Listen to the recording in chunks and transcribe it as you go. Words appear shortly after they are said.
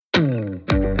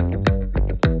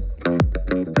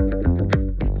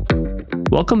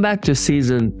Welcome back to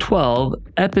Season 12,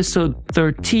 Episode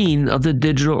 13 of the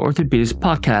Digital Orthopedics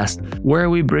Podcast, where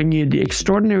we bring you the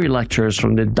extraordinary lectures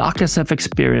from the DOCSF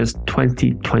Experience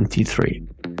 2023.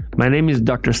 My name is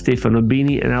Dr. Stefano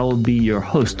Bini, and I will be your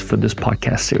host for this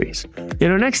podcast series.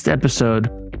 In our next episode,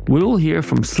 we will hear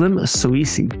from Slim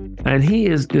Souissi, and he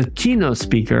is the keynote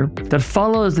speaker that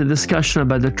follows the discussion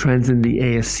about the trends in the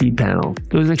ASC panel.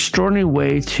 It was an extraordinary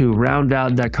way to round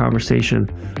out that conversation.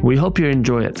 We hope you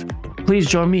enjoy it. Please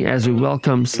join me as we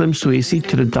welcome Slim Souissi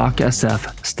to the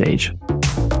DOCSF stage.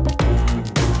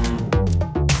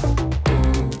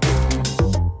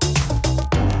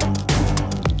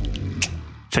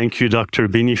 Thank you, Dr.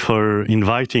 Bini, for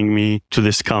inviting me to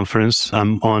this conference.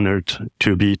 I'm honored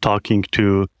to be talking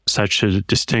to such a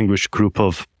distinguished group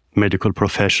of medical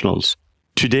professionals.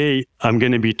 Today, I'm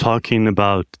going to be talking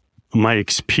about my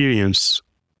experience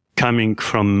coming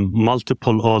from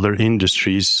multiple other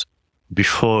industries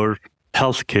before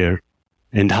healthcare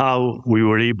and how we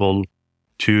were able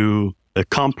to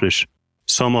accomplish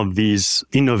some of these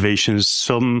innovations,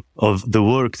 some of the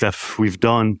work that we've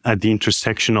done at the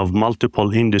intersection of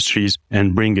multiple industries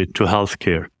and bring it to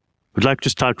healthcare. I'd like to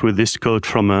start with this quote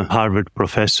from a Harvard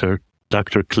professor,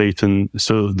 Dr. Clayton.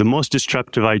 So the most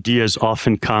disruptive ideas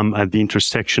often come at the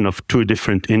intersection of two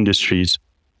different industries,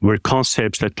 where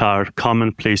concepts that are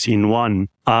commonplace in one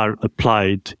are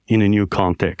applied in a new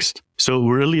context. So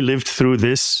we really lived through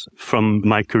this from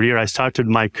my career. I started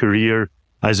my career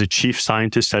as a chief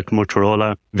scientist at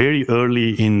Motorola very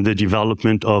early in the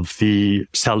development of the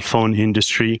cell phone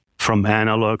industry, from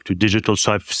analog to digital.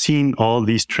 So I've seen all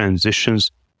these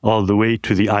transitions all the way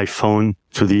to the iPhone,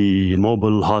 to the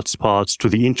mobile hotspots, to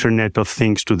the Internet of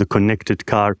Things, to the connected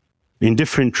car, in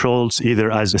different roles,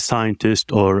 either as a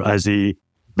scientist or as a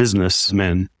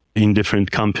businessman in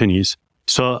different companies.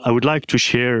 So I would like to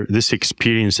share this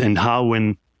experience and how,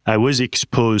 when I was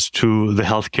exposed to the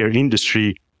healthcare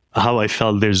industry, how I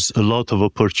felt there's a lot of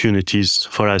opportunities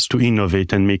for us to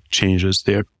innovate and make changes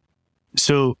there.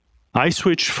 So I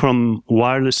switched from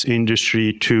wireless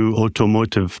industry to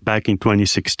automotive back in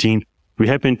 2016. We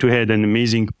happened to have an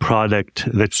amazing product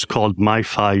that's called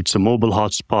MiFi. It's a mobile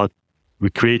hotspot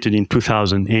we created in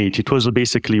 2008. It was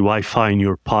basically Wi-Fi in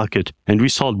your pocket, and we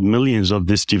sold millions of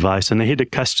this device. And I had a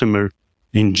customer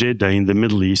in Jeddah in the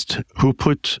Middle East who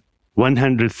put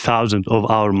 100,000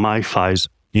 of our MiFis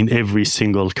in every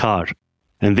single car.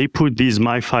 And they put these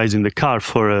MiFis in the car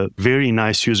for a very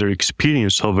nice user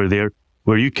experience over there,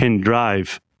 where you can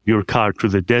drive your car to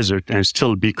the desert and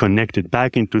still be connected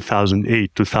back in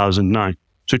 2008, 2009.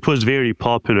 So it was very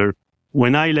popular.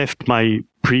 When I left my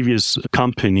previous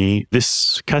company,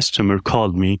 this customer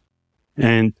called me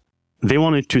and they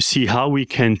wanted to see how we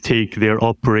can take their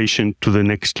operation to the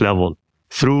next level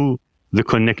through the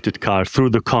connected car, through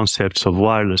the concepts of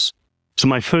wireless. So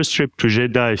my first trip to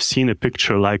Jeddah, I've seen a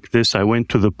picture like this. I went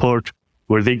to the port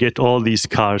where they get all these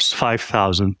cars,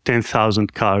 5,000,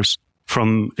 10,000 cars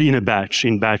from in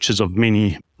batches of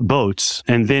many boats.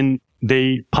 And then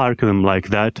they park them like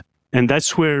that. And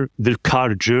that's where the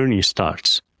car journey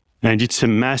starts. And it's a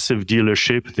massive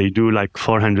dealership. They do like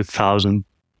 400,000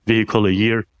 vehicles a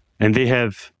year. And they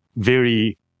have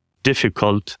very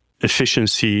difficult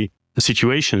efficiency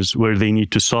situations where they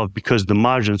need to solve, because the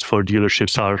margins for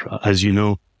dealerships are, as you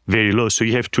know, very low. So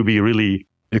you have to be really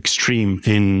extreme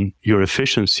in your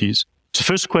efficiencies. So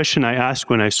first question I asked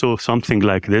when I saw something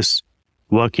like this,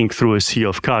 walking through a sea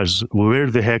of cars,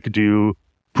 where the heck do you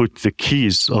put the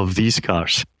keys of these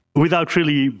cars? Without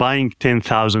really buying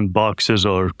 10,000 boxes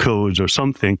or codes or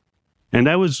something. And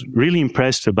I was really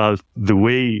impressed about the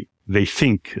way they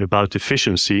think about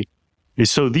efficiency.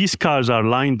 So these cars are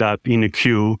lined up in a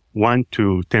queue, 1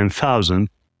 to 10,000,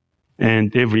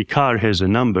 and every car has a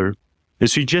number.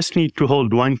 And so you just need to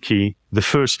hold one key, the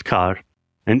first car,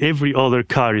 and every other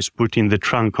car is put in the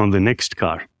trunk on the next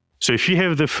car. So if you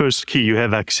have the first key, you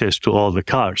have access to all the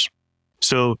cars.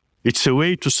 So it's a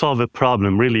way to solve a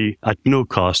problem really at no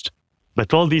cost.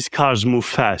 But all these cars move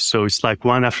fast. So it's like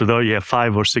one after the other, you have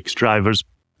 5 or 6 drivers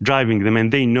driving them,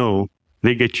 and they know,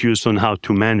 they get used on how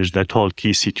to manage that whole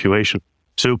key situation.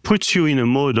 So it puts you in a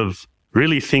mode of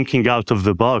really thinking out of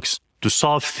the box to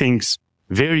solve things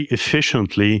very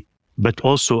efficiently, but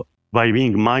also by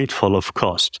being mindful of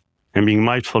cost and being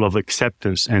mindful of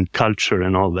acceptance and culture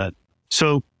and all that.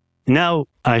 So now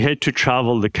I had to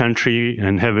travel the country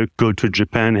and go to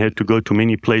Japan, had to go to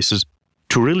many places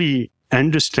to really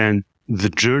understand the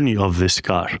journey of this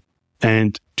car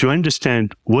and to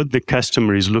understand what the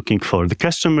customer is looking for. The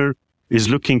customer is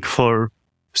looking for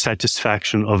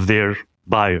satisfaction of their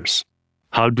buyers.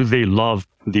 How do they love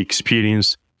the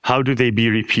experience? How do they be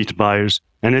repeat buyers?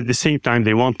 And at the same time,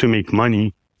 they want to make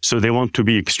money, so they want to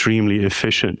be extremely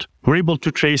efficient. We're able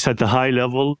to trace at the high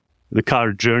level the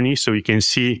car journey, so you can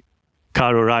see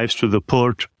car arrives to the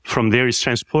port. From there, it's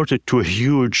transported to a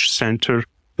huge center,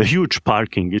 a huge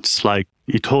parking. It's like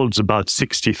it holds about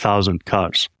 60,000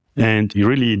 cars. And you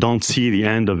really don't see the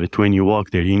end of it when you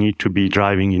walk there. You need to be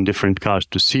driving in different cars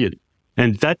to see it.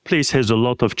 And that place has a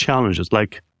lot of challenges.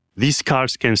 Like these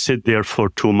cars can sit there for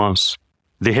 2 months.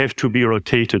 They have to be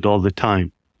rotated all the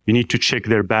time. You need to check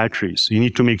their batteries. You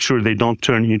need to make sure they don't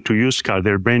turn into used cars.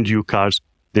 They're brand new cars.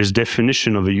 There's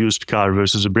definition of a used car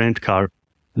versus a brand car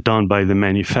done by the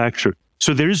manufacturer.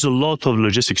 So there is a lot of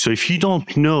logistics. So if you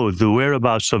don't know the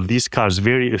whereabouts of these cars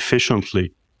very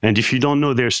efficiently, and if you don't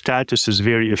know their statuses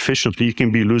very efficiently, you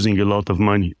can be losing a lot of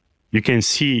money. You can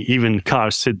see even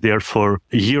cars sit there for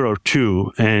a year or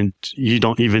two, and you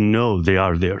don't even know they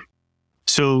are there.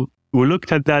 So we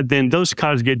looked at that. Then those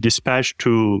cars get dispatched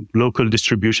to local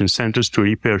distribution centers, to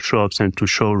repair shops, and to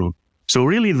showroom. So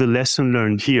really the lesson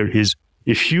learned here is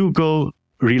if you go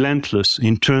relentless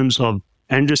in terms of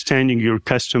understanding your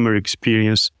customer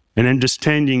experience and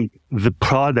understanding the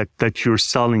product that you're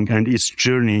selling and its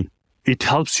journey, it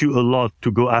helps you a lot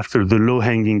to go after the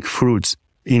low-hanging fruits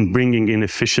in bringing in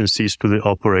efficiencies to the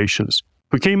operations.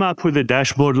 We came up with a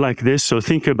dashboard like this. So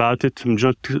think about it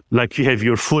just like you have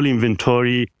your full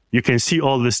inventory. You can see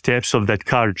all the steps of that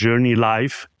car journey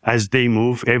live as they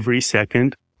move every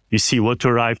second. You see what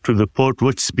arrived to the port,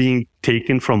 what's being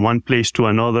taken from one place to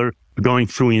another, going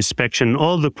through inspection,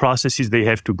 all the processes they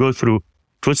have to go through.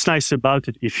 What's nice about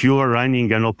it, if you are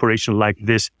running an operation like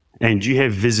this and you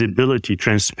have visibility,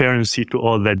 transparency to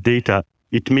all that data,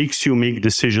 it makes you make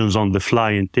decisions on the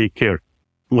fly and take care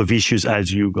of issues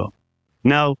as you go.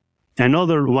 Now,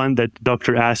 another one that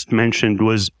Dr. Ast mentioned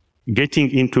was getting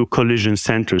into collision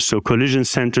centers. So collision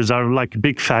centers are like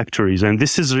big factories. And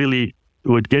this is really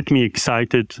what get me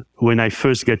excited when I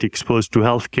first get exposed to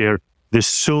healthcare. There's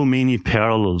so many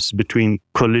parallels between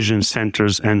collision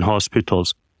centers and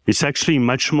hospitals. It's actually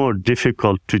much more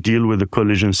difficult to deal with a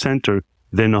collision center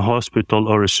than a hospital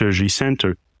or a surgery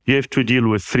center. You have to deal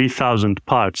with 3,000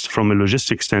 parts from a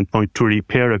logistics standpoint to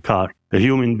repair a car. A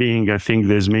human being, I think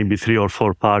there's maybe 3 or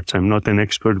 4 parts. I'm not an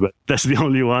expert, but that's the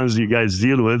only ones you guys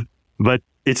deal with. But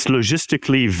it's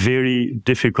logistically very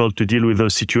difficult to deal with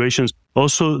those situations.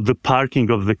 Also, the parking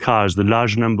of the cars, the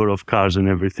large number of cars and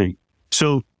everything.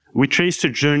 So we traced a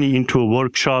journey into a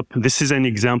workshop. This is an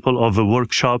example of a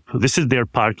workshop. This is their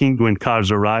parking when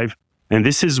cars arrive. And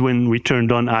this is when we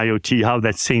turned on IoT, how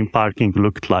that same parking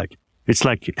looked like. It's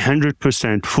like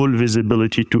 100% full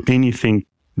visibility to anything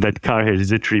that car has.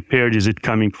 Is it repaired? Is it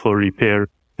coming for repair?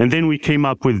 And then we came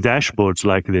up with dashboards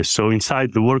like this. So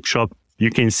inside the workshop,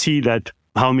 you can see that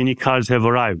how many cars have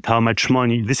arrived, how much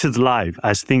money. This is live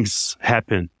as things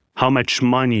happen. How much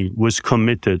money was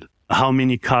committed, how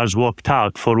many cars walked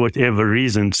out for whatever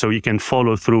reason, so you can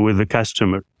follow through with the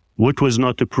customer. What was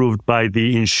not approved by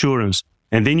the insurance.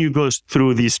 And then you go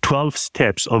through these 12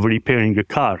 steps of repairing a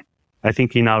car. I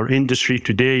think in our industry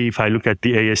today, if I look at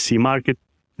the ASC market,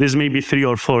 there's maybe 3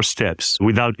 or 4 steps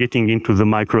without getting into the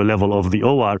micro level of the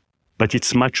OR, but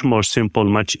it's much more simple,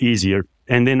 much easier.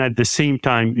 And then at the same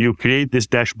time, you create this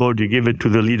dashboard, you give it to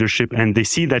the leadership, and they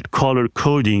see that color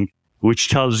coding, which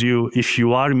tells you if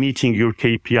you are meeting your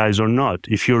KPIs or not.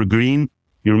 If you're green,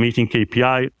 you're meeting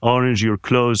KPI, orange, you're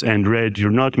close, and red, you're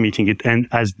not meeting it. And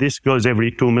as this goes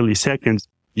every 2 milliseconds,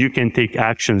 you can take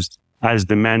actions as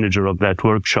the manager of that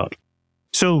workshop.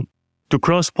 So to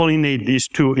cross-pollinate these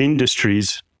two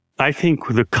industries, I think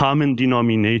the common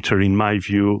denominator, in my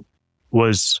view,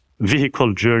 was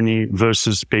vehicle journey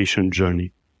versus patient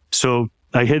journey. So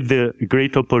I had the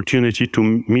great opportunity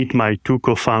to meet my 2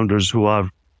 co-founders who are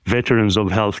veterans of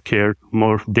healthcare,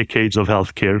 more decades of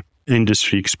healthcare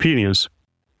industry experience.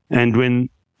 And when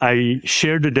I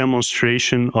shared a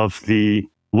demonstration of the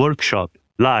workshop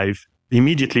live,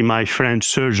 immediately my friend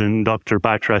surgeon, Dr.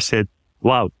 Batra, said,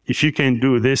 wow, if you can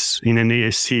do this in an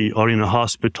ASC or in a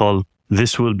hospital,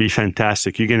 this will be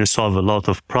fantastic. You're going to solve a lot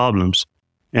of problems.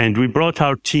 And we brought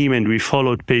our team and we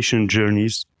followed patient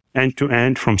journeys end to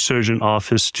end from surgeon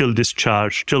office till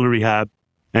discharge, till rehab.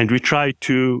 And we tried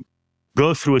to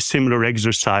go through a similar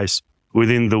exercise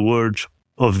within the world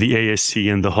of the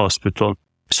ASC and the hospital.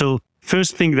 So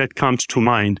first thing that comes to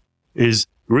mind is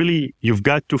really you've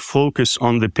got to focus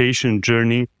on the patient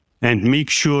journey and make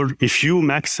sure if you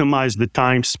maximize the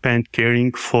time spent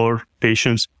caring for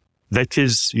patients, that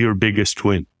is your biggest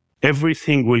win.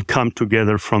 Everything will come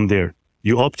together from there.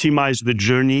 You optimize the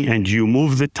journey and you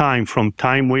move the time from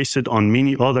time wasted on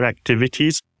many other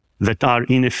activities that are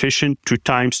inefficient to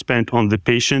time spent on the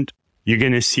patient. you're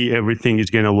going to see everything is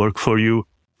going to work for you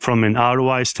from an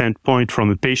ROI standpoint, from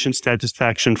a patient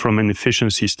satisfaction, from an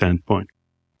efficiency standpoint.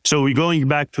 So we're going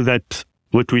back to that,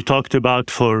 what we talked about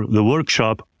for the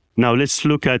workshop. Now let's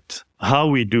look at how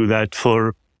we do that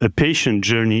for a patient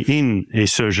journey in a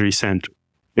surgery center.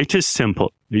 It is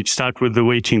simple. You start with the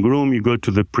waiting room, you go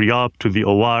to the pre-op, to the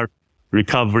OR,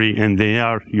 recovery, and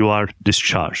there you are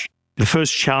discharged. The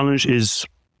first challenge is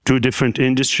two different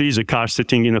industries, a car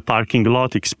sitting in a parking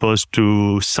lot, exposed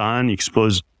to sun,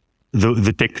 exposed.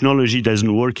 The technology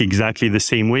doesn't work exactly the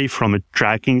same way from a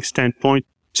tracking standpoint.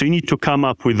 So you need to come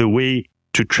up with a way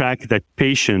to track that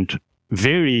patient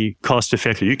very cost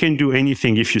effective. You can do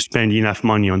anything if you spend enough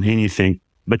money on anything,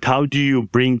 but how do you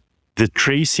bring the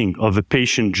tracing of a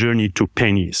patient journey to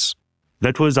pennies?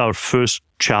 That was our first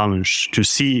challenge,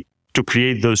 to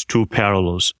create those two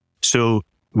parallels. So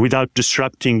without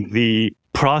disrupting the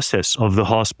process of the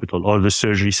hospital or the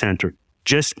surgery center,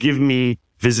 just give me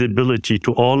visibility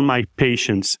to all my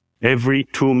patients every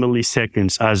 2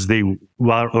 milliseconds as they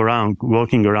were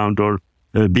walking around or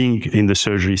being in the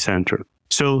surgery center.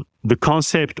 So the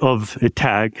concept of a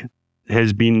tag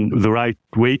has been the right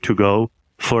way to go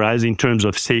for us in terms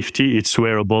of safety. It's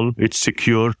wearable, it's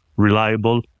secure,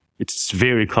 reliable, it's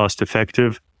very cost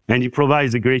effective, and it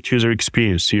provides a great user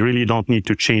experience. You really don't need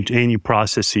to change any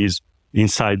processes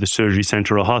inside the surgery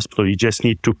center or hospital. You just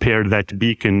need to pair that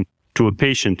beacon to a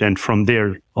patient, and from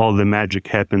there, all the magic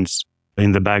happens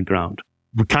in the background.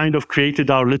 We kind of created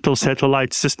our little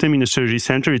satellite system in a surgery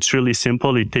center. It's really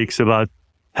simple. It takes about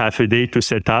half a day to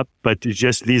set up, but it's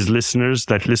just these listeners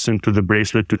that listen to the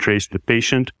bracelet to trace the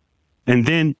patient. And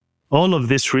then all of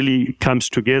this really comes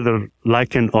together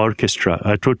like an orchestra.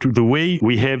 The way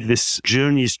we have this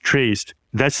journeys traced,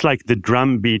 that's like the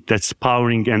drum beat that's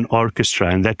powering an orchestra.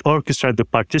 And that orchestra, the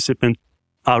participant,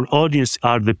 our audience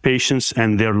are the patients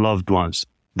and their loved ones.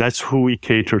 That's who we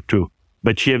cater to.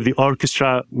 But you have the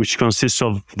orchestra, which consists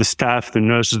of the staff, the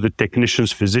nurses, the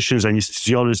technicians, physicians,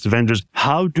 anesthesiologists, vendors.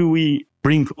 How do we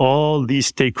bring all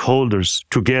these stakeholders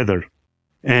together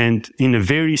and in a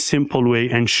very simple way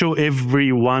and show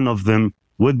every one of them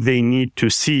what they need to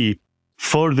see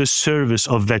for the service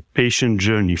of that patient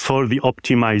journey, for the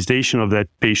optimization of that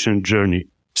patient journey?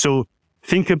 So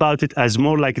think about it as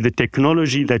more like the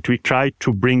technology that we try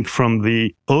to bring from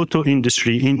the auto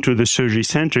industry into the surgery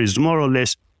center is more or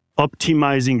less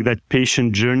optimizing that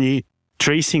patient journey,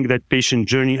 tracing that patient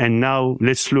journey. And now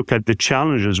let's look at the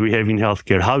challenges we have in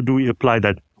healthcare. How do we apply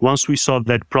that? Once we solve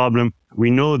that problem,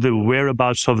 we know the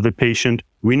whereabouts of the patient.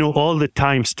 We know all the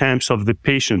timestamps of the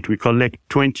patient. We collect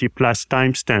 20 plus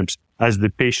timestamps as the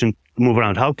patient move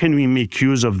around. How can we make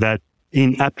use of that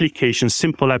in applications,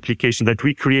 simple applications that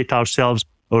we create ourselves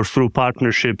or through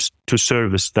partnerships to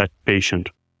service that patient?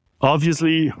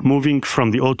 Obviously, moving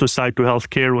from the auto side to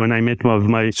healthcare, when I met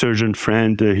my surgeon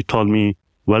friend, he told me,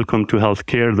 welcome to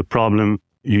healthcare. The problem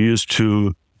you used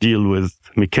to deal with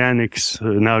mechanics,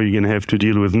 now you're going to have to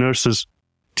deal with nurses.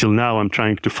 Till now, I'm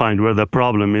trying to find where the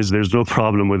problem is. There's no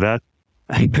problem with that.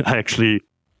 I actually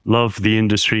love the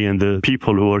industry and the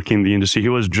people who work in the industry. He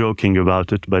was joking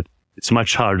about it, but it's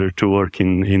much harder to work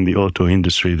in the auto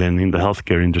industry than in the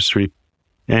healthcare industry.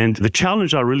 And the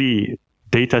challenges are really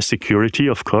data security,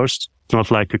 of course. It's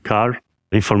not like a car,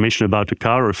 information about a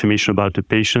car or information about a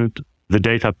patient, the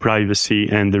data privacy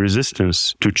and the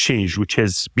resistance to change, which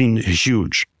has been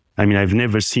huge. I mean, I've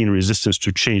never seen resistance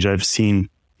to change. I've seen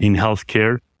in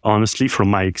healthcare, honestly, from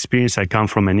my experience, I come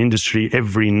from an industry,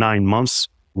 every 9 months,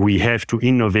 we have to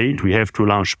innovate, we have to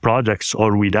launch products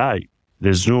or we die.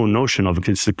 There's no notion of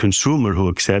it's the consumer who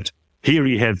accepts. Here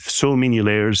you have so many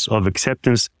layers of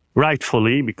acceptance,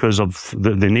 rightfully because of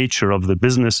the nature of the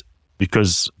business,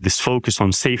 because this focus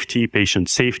on safety, patient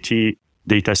safety,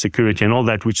 data security and all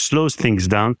that, which slows things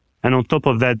down. And on top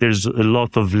of that, there's a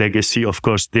lot of legacy, of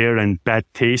course, there and bad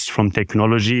taste from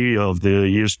technology of the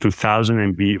years 2000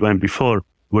 and before,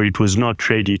 where it was not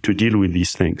ready to deal with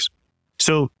these things.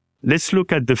 So let's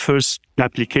look at the first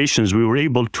applications we were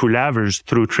able to leverage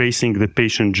through tracing the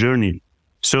patient journey.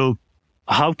 So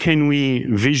how can we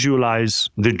visualize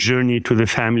the journey to the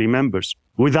family members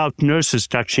without nurses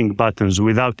touching buttons,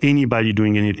 without anybody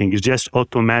doing anything? It's just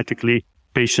automatically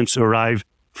patients arrive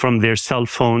from their cell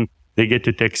phone, they get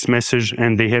a text message,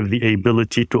 and they have the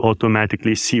ability to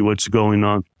automatically see what's going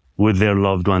on with their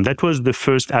loved one. That was the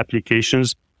first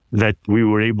applications that we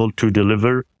were able to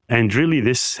deliver. And really,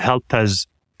 this helped us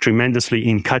tremendously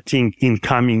in cutting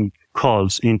incoming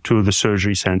calls into the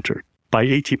surgery center by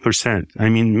 80%. I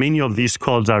mean, many of these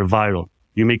calls are viral.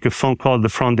 You make a phone call, the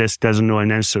front desk doesn't know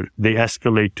an answer. They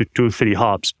escalate to 2-3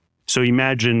 hops. So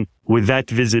imagine with that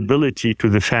visibility to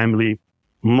the family,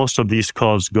 most of these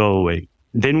calls go away.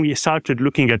 Then we started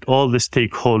looking at all the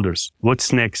stakeholders.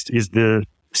 What's next is the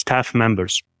staff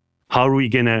members. How are we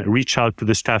going to reach out to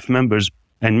the staff members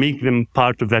and make them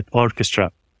part of that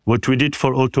orchestra? What we did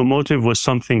for automotive was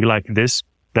something like this.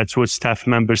 That's what staff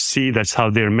members see. That's how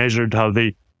they're measured, how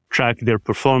they track their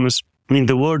performance. In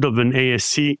the world of an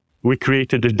ASC, we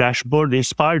created a dashboard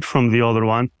inspired from the other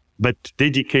one, but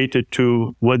dedicated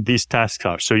to what these tasks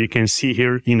are. So you can see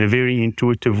here in a very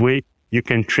intuitive way, you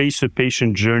can trace a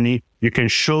patient journey. You can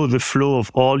show the flow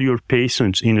of all your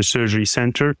patients in a surgery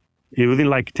center. Within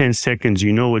like 10 seconds,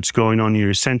 you know what's going on in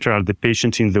your center. Are the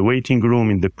patients in the waiting room,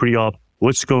 in the pre-op?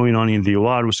 What's going on in the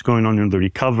OR? What's going on in the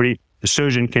recovery? The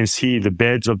surgeon can see the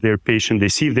beds of their patient. They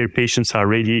see if their patients are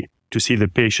ready to see the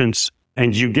patients.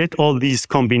 And you get all these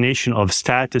combination of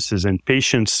statuses and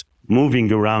patients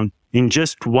moving around in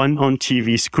just one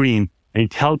on-TV screen. And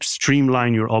it helps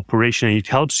streamline your operation. And it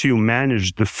helps you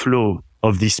manage the flow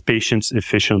of these patients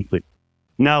efficiently.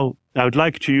 Now, I would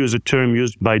like to use a term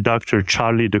used by Dr.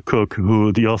 Charlie DeCook,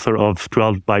 who the author of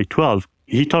 12 by 12.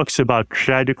 He talks about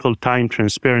radical time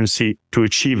transparency to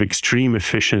achieve extreme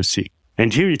efficiency.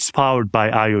 And here it's powered by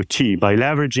IoT. By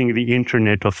leveraging the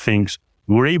Internet of Things,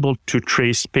 we're able to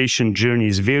trace patient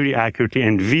journeys very accurately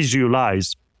and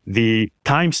visualize the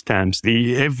timestamps,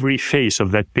 every phase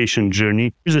of that patient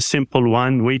journey. Here's a simple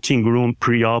one: waiting room,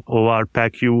 pre-op, OR,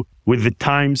 PACU, with the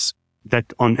times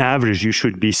that on average you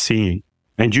should be seeing.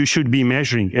 And you should be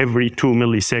measuring every 2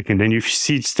 milliseconds. And if you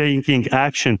see it's taking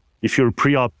action, if your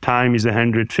pre-op time is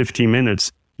 150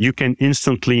 minutes, you can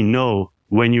instantly know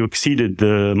when you exceeded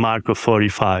the mark of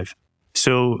 45.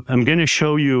 So I'm going to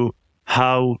show you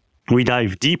how we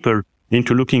dive deeper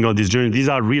into looking at this journey. These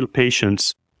are real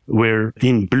patients, where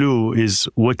in blue is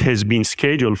what has been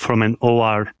scheduled from an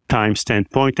OR time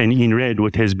standpoint, and in red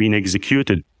what has been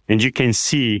executed. And you can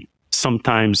see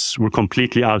sometimes we're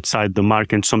completely outside the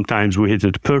mark and sometimes we hit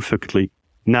it perfectly.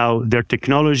 Now, there are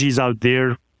technologies out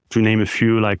there, to name a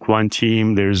few, like One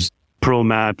Team, there's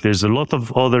ProMap, there's a lot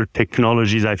of other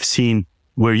technologies I've seen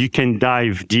where you can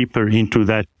dive deeper into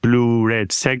that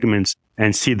blue-red segments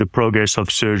and see the progress of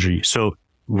surgery. So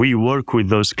we work with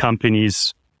those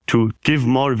companies to give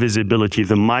more visibility,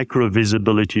 the micro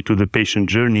visibility to the patient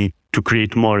journey to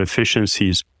create more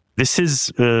efficiencies. This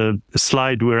is a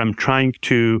slide where I'm trying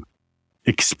to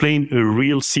explain a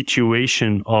real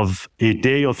situation of a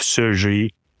day of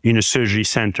surgery in a surgery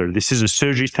center. This is a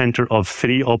surgery center of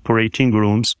 3 operating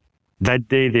rooms. That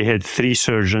day they had 3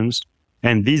 surgeons,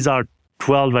 and these are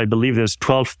 12, I believe there's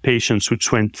 12 patients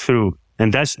which went through.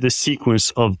 And that's the sequence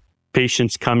of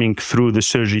patients coming through the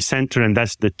surgery center, and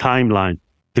that's the timeline.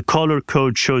 The color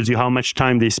code shows you how much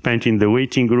time they spent in the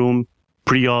waiting room,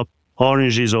 pre-op,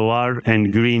 orange is OR,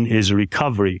 and green is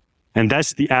recovery. And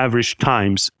that's the average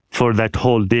times for that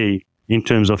whole day in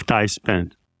terms of time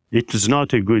spent. It is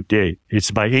not a good day. It's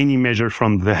by any measure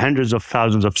from the hundreds of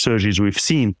thousands of surgeries we've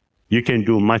seen, you can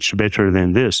do much better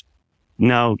than this.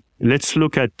 Now, let's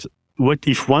look at what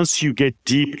if once you get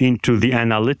deep into the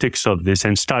analytics of this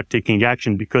and start taking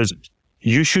action, because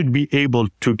you should be able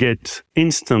to get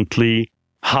instantly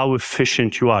how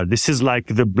efficient you are. This is like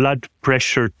the blood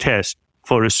pressure test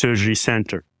for a surgery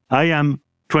center. I am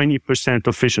 20%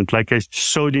 efficient, like I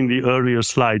showed in the earlier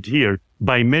slide here.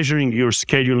 By measuring your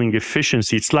scheduling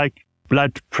efficiency, it's like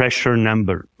blood pressure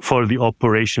number for the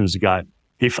operations guy.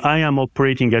 If I am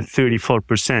operating at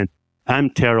 34%, I'm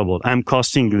terrible. I'm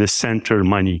costing the center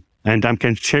money. And I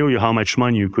can show you how much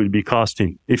money you could be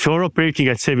costing. If you're operating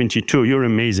at 72, you're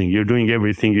amazing. You're doing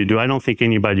everything you do. I don't think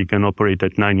anybody can operate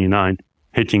at 99,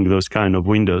 hitting those kind of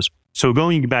windows. So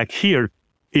going back here,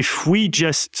 if we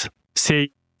just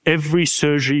say every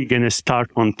surgery going to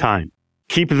start on time,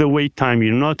 keep the wait time,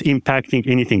 you're not impacting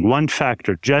anything. One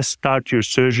factor, just start your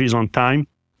surgeries on time.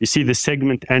 You see the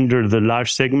segment under the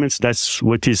large segments, that's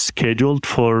what is scheduled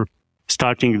for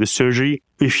starting the surgery.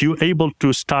 If you're able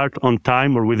to start on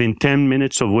time or within 10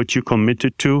 minutes of what you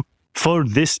committed to, for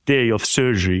this day of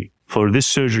surgery, for this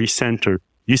surgery center,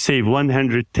 you save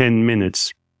 110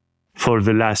 minutes for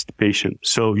the last patient.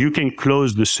 So you can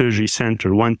close the surgery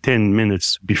center 110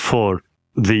 minutes before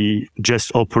the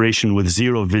just operation with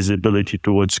zero visibility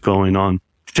to what's going on.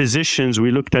 Physicians, we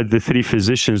looked at the 3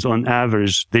 physicians, on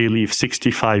average, they leave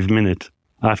 65 minutes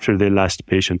after their last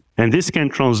patient. And this can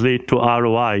translate to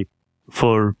ROI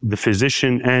for the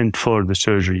physician and for the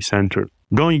surgery center.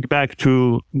 Going back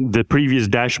to the previous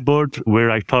dashboard where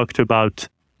I talked about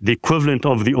the equivalent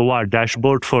of the OR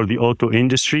dashboard for the auto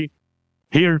industry,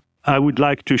 here I would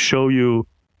like to show you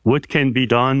what can be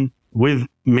done with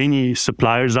many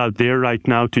suppliers out there right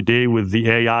now today with the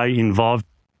AI involved.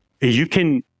 You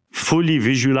can fully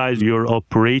visualize your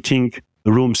operating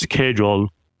room schedule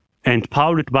and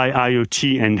power it by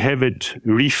IoT and have it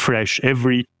refresh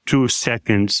every 2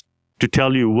 seconds to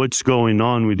tell you what's going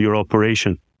on with your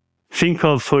operation. Think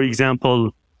of, for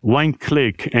example, one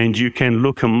click and you can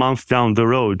look a month down the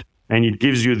road and it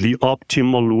gives you the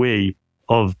optimal way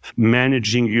of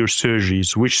managing your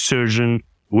surgeries, which surgeon,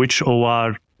 which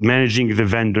OR, managing the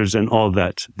vendors and all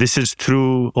that. This is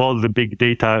through all the big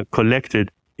data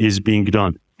collected is being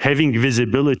done. Having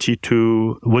visibility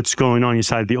to what's going on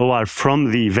inside the OR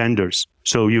from the vendors.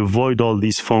 So you avoid all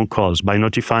these phone calls. By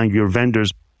notifying your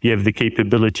vendors, you have the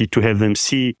capability to have them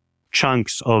see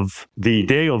chunks of the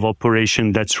day of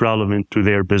operation that's relevant to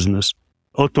their business.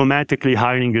 Automatically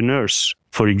hiring a nurse.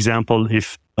 For example,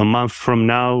 if a month from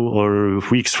now or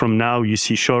weeks from now you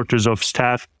see shortage of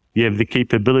staff, you have the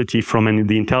capability from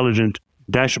the intelligent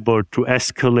dashboard to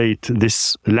escalate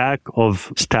this lack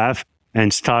of staff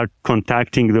and start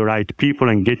contacting the right people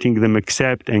and getting them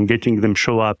accept and getting them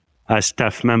show up as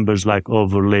staff members like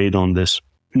overlaid on this.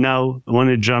 Now, I want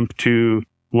to jump to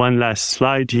one last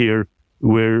slide here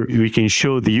where we can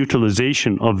show the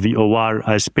utilization of the OR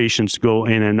as patients go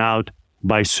in and out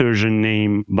by surgeon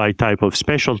name, by type of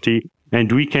specialty.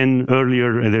 And we can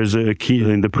earlier, there's a key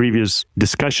in the previous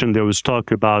discussion, there was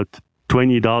talk about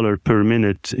 $20 per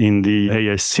minute in the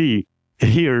ASC.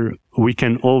 Here, we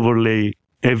can overlay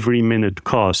every minute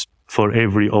cost for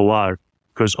every OR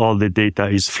because all the data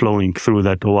is flowing through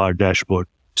that OR dashboard.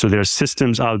 So there are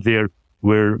systems out there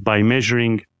where by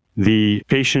measuring the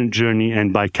patient journey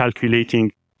and by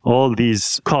calculating all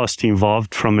these costs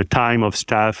involved from a time of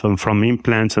staff and from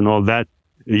implants and all that,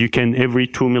 you can every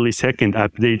 2 milliseconds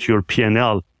update your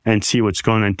P&L and see what's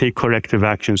going on and take corrective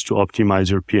actions to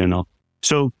optimize your P&L.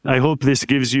 So I hope this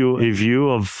gives you a view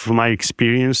of my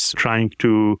experience trying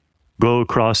to go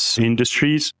across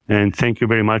industries. And thank you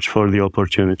very much for the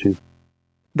opportunity.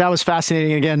 That was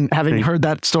fascinating. Again, having heard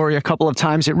that story a couple of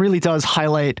times, it really does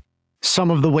highlight some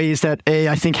of the ways that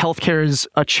I think healthcare is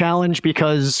a challenge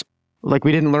because like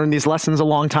we didn't learn these lessons a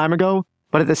long time ago,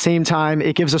 but at the same time,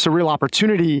 it gives us a real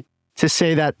opportunity to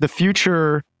say that the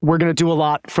future, we're going to do a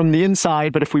lot from the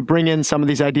inside, but if we bring in some of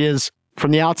these ideas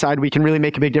from the outside, we can really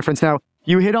make a big difference. Now,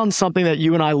 you hit on something that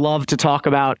you and I love to talk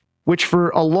about, which for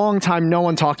a long time no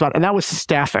one talked about, and that was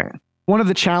staffing. One of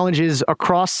the challenges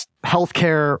across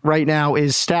healthcare right now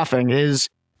is staffing, is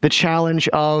the challenge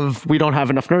of we don't have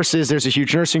enough nurses, there's a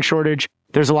huge nursing shortage,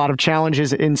 there's a lot of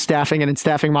challenges in staffing and in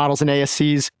staffing models in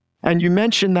ASCs. And you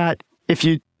mentioned that if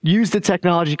you use the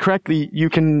technology correctly,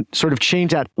 you can sort of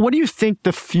change that. What do you think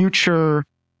the future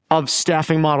of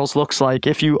staffing models looks like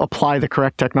if you apply the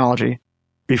correct technology?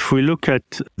 If we look at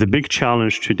the big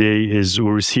challenge today is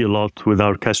where we see a lot with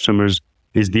our customers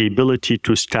is the ability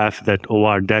to staff that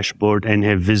OR dashboard and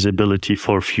have visibility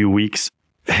for a few weeks.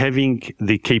 Having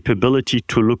the capability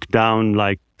to look down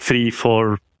like 3,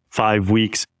 4, 5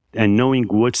 weeks and knowing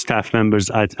what staff members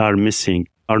are missing,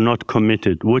 are not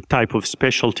committed, what type of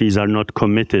specialties are not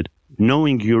committed,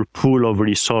 knowing your pool of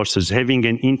resources, having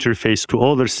an interface to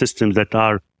other systems that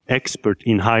are expert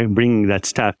in bringing that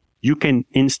staff, you can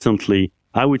instantly,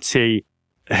 I would say,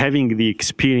 having the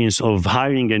experience of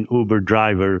hiring an Uber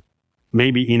driver,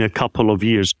 maybe in a couple of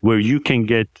years, where you can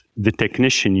get the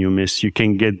technician you miss, you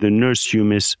can get the nurse you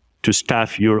miss to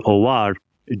staff your OR,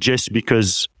 just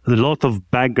because a lot of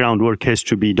background work has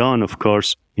to be done, of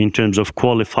course, in terms of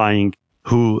qualifying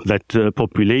who that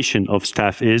population of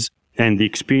staff is. And the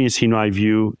experience, in my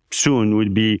view, soon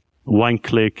would be one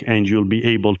click and you'll be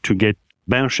able to get a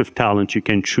bunch of talent you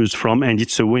can choose from. And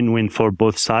it's a win-win for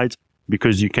both sides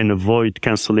because you can avoid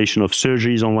cancellation of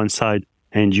surgeries on one side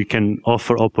and you can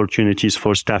offer opportunities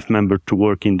for staff members to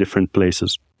work in different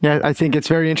places. Yeah, I think it's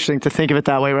very interesting to think of it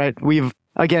that way, right? We've,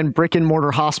 again, brick and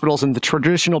mortar hospitals and the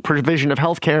traditional provision of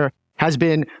healthcare has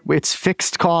been its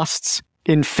fixed costs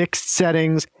in fixed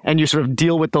settings, and you sort of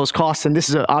deal with those costs. And this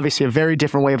is obviously a very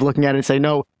different way of looking at it and say,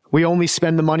 no, we only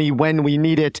spend the money when we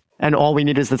need it, and all we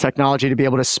need is the technology to be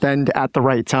able to spend at the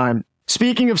right time.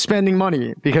 Speaking of spending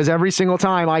money, because every single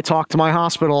time I talk to my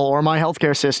hospital or my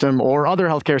healthcare system or other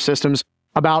healthcare systems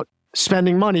about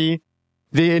spending money,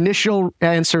 the initial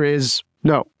answer is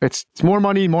no, it's more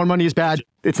money is bad.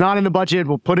 It's not in the budget.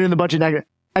 We'll put it in the budget negative.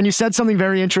 And you said something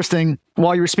very interesting.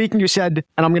 While you were speaking, you said,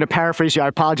 and I'm going to paraphrase you, I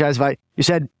apologize if you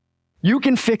said, you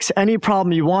can fix any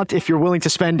problem you want if you're willing to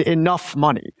spend enough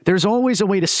money. There's always a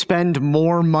way to spend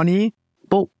more money,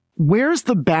 but where's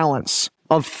the balance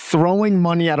of throwing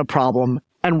money at a problem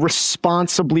and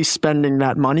responsibly spending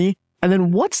that money? And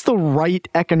then what's the right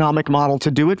economic model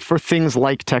to do it for things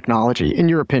like technology, in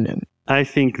your opinion? I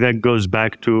think that goes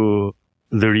back to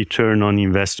the return on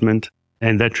investment.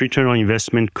 And that return on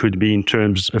investment could be in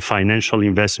terms of financial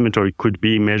investment, or it could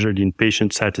be measured in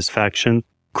patient satisfaction,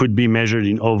 could be measured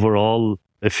in overall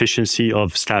efficiency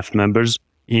of staff members.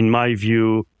 In my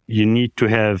view, you need to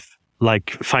have,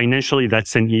 financially,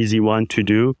 that's an easy one to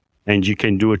do. And you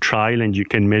can do a trial and you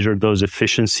can measure those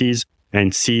efficiencies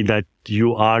and see that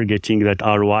you are getting that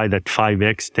ROI, that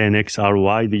 5x, 10x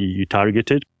ROI that you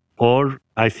targeted. Or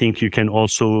I think you can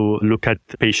also look at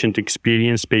patient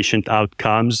experience, patient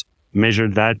outcomes, measure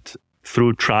that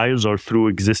through trials or through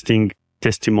existing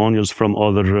testimonials from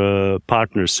other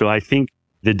partners. So I think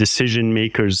the decision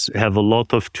makers have a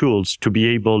lot of tools to be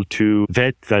able to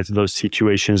vet those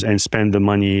situations and spend the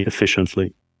money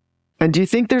efficiently. And do you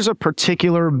think there's a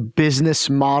particular business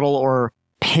model or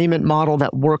payment model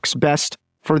that works best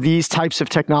for these types of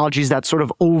technologies that sort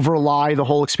of overlie the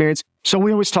whole experience? So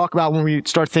we always talk about, when we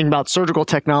start thinking about surgical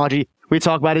technology, we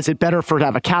talk about, is it better to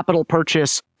have a capital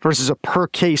purchase versus a per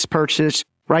case purchase,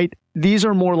 right? These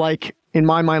are more like, in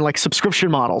my mind, like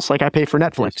subscription models. Like I pay for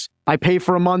Netflix. I pay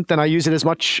for a month and I use it as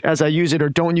much as I use it or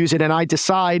don't use it. And I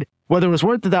decide whether it was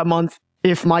worth it that month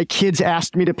if my kids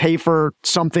asked me to pay for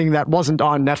something that wasn't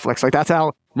on Netflix. Like that's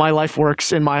how my life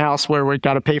works in my house, where we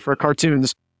got to pay for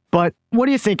cartoons. But what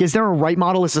do you think? Is there a right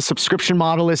model? Is a subscription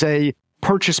model? Is a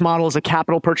purchase model? Is a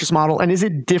capital purchase model? And is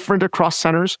it different across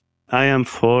centers? I am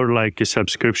for a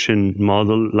subscription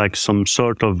model, like some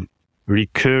sort of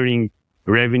recurring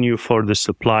revenue for the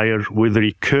supplier with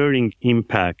recurring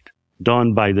impact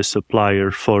done by the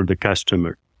supplier for the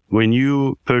customer. When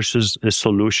you purchase a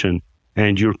solution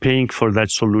and you're paying for that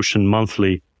solution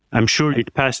monthly, I'm sure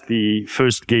it passed the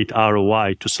first gate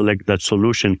ROI to select that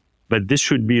solution, but this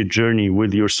should be a journey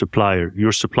with your supplier.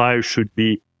 Your supplier should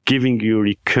be giving you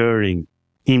recurring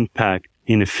impact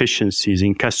in efficiencies,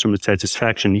 in customer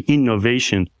satisfaction,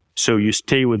 innovation. So you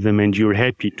stay with them and you're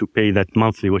happy to pay that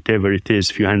monthly, whatever it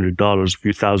is, a few $100s, a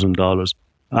few $1,000s.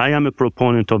 I am a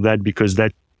proponent of that because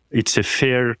it's a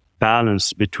fair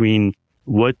balance between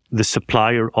what the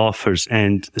supplier offers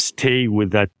and stay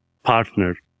with that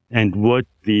partner and what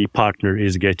the partner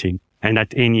is getting. And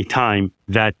at any time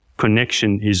that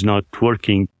connection is not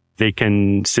working, they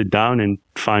can sit down and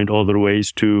find other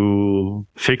ways to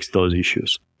fix those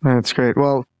issues. That's great.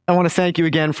 Well, I want to thank you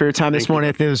again for your time this morning.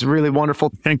 I think it was really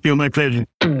wonderful. Thank you. My pleasure.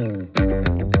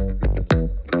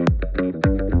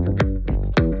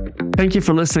 Thank you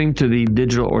for listening to the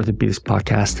Digital Orthopedics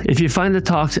Podcast. If you find the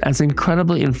talks as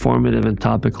incredibly informative and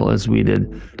topical as we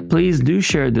did, please do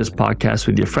share this podcast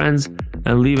with your friends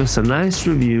and leave us a nice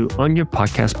review on your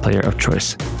podcast player of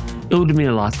choice. It would mean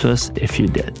a lot to us if you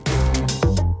did.